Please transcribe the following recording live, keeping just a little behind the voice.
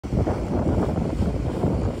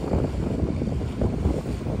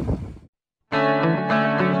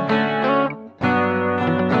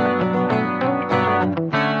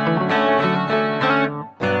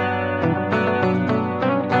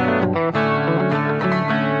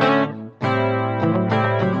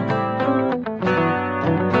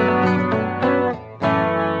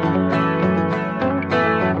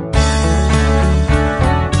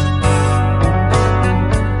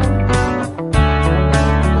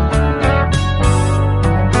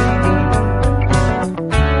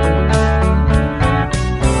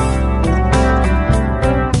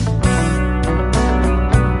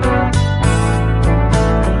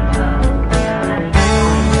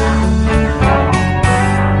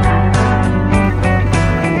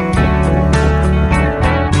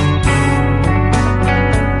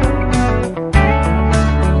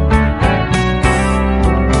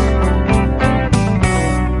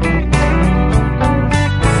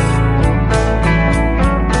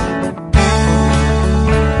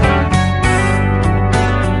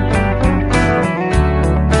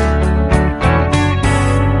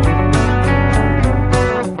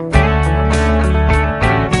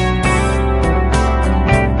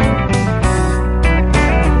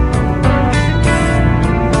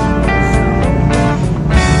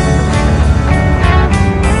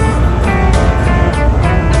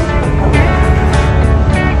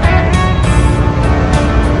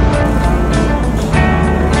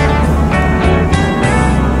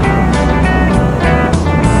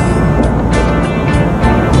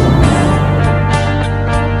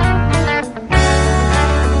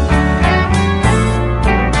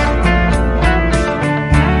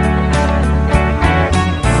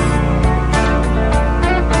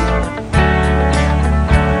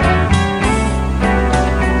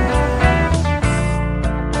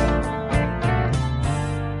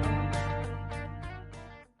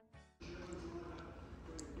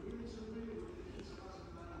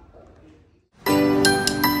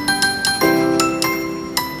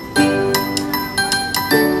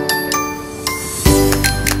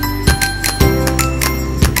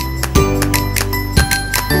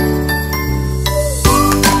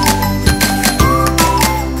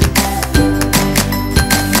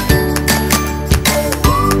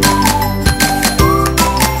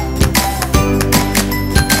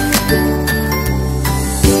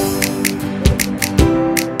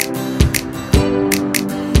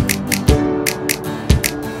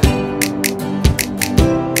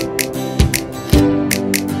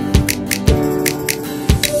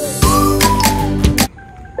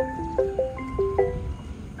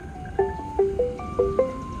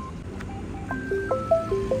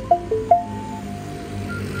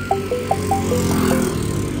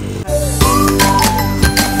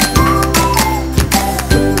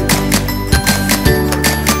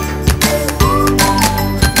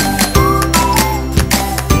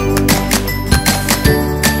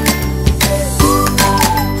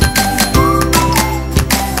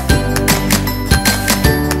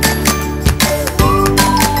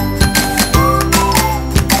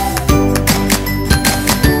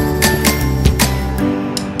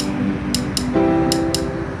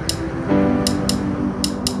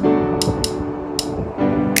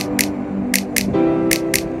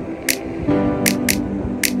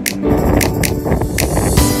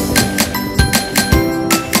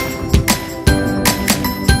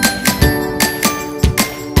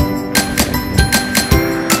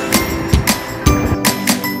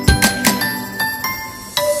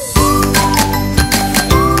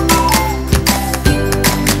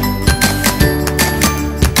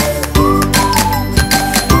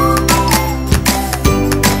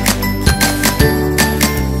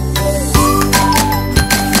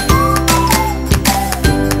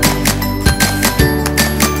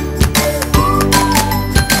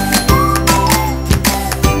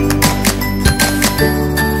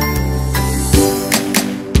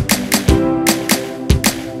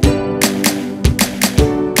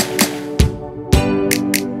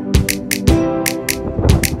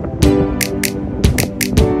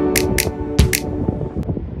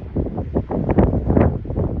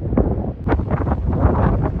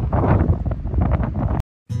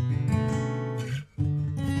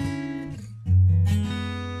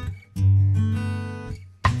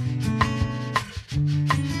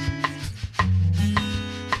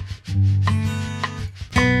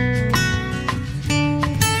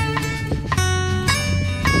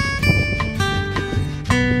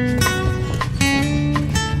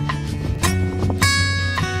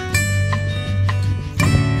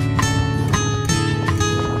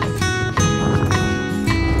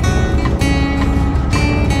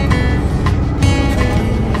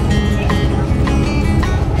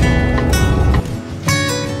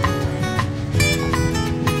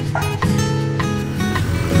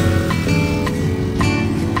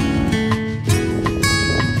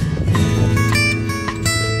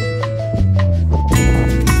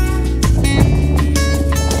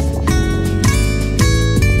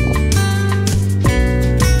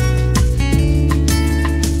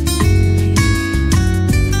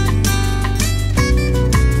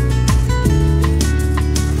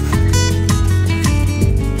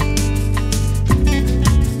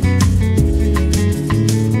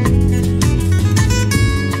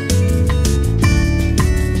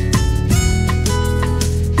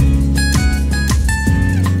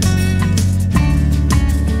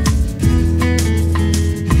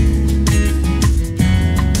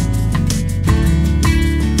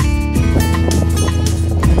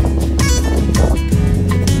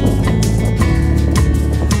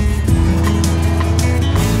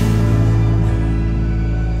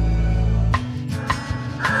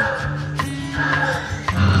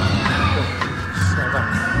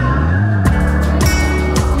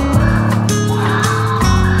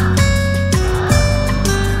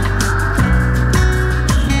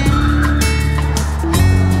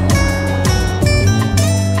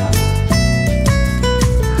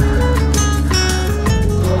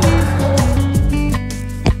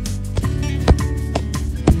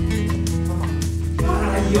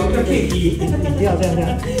有一个可以引掉这样。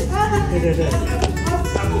对对对。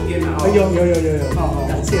有。好，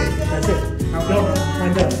感谢。有，满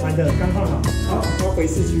的，刚放好。好，我回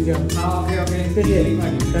市区这样。好 ，OK， 谢谢，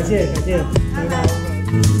感谢，拜拜。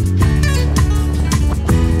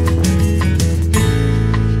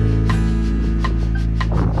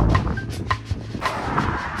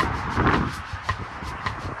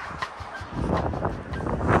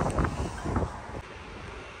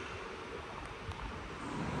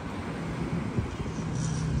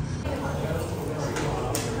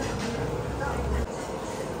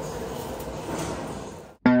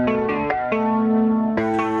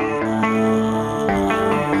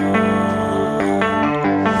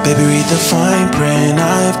Baby, read the fine print.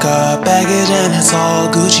 I've got baggage and it's all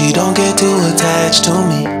Gucci. Don't get too attached to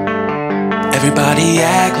me. Everybody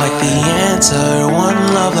act like the answer.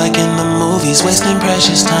 One love like in the movies. Wasting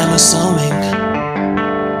precious time assuming.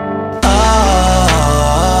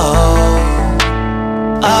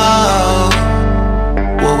 Oh,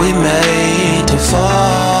 were we made to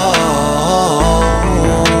fall?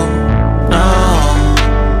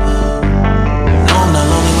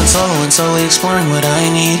 Solo and solely exploring what I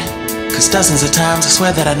need. Cause dozens of times I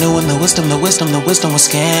swear that I knew when the wisdom was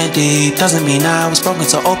scanty. Doesn't mean I was broken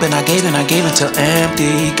so open, I gave till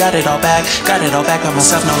empty. Got it all back by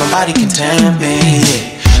myself, now nobody can tempt me.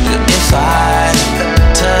 If I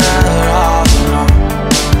better off alone,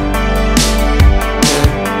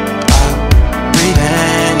 I'll breathe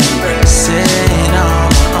and embrace it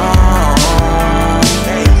on my own.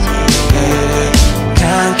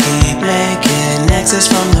 Can't keep making exits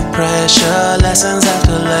from the pressure. Lessons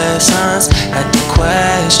after lessons, had to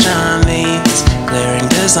question these glaring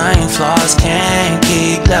design flaws. Can't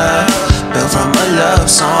keep love built from a love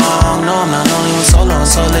song. No, I'm not only with solo and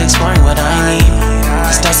solely exploring what I need.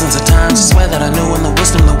 Cause dozens of times I swear that I knew when the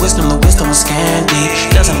wisdom was scanty.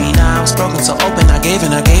 Doesn't mean I was broken so open, I gave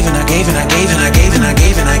and I gave and I gave and I gave and I gave and I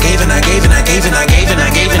gave and I gave and I gave and I gave and I gave and I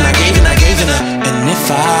gave and I gave and I gave and I. And if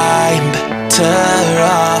I'm better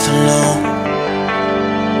off alone,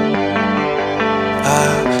 I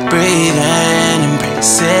breathe and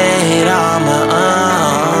embrace it on my own.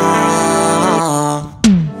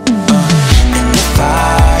 And if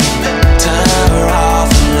I'm better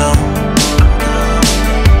off alone,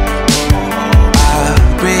 I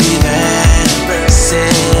breathe and embrace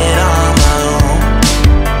it on my own.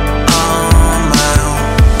 On my own.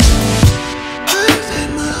 I've had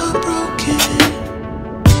my heart broken,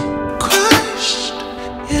 crushed,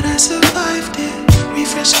 yet I survived it.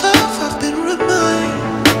 Refreshed love, I've been reminded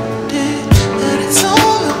that it's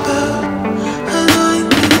all about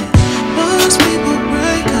alignment. Most people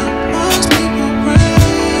break up, most people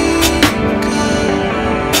break up.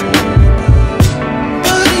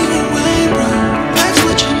 But even when broke, that's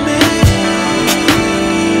what you make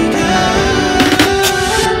up.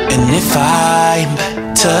 And if I'm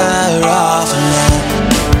better off alone,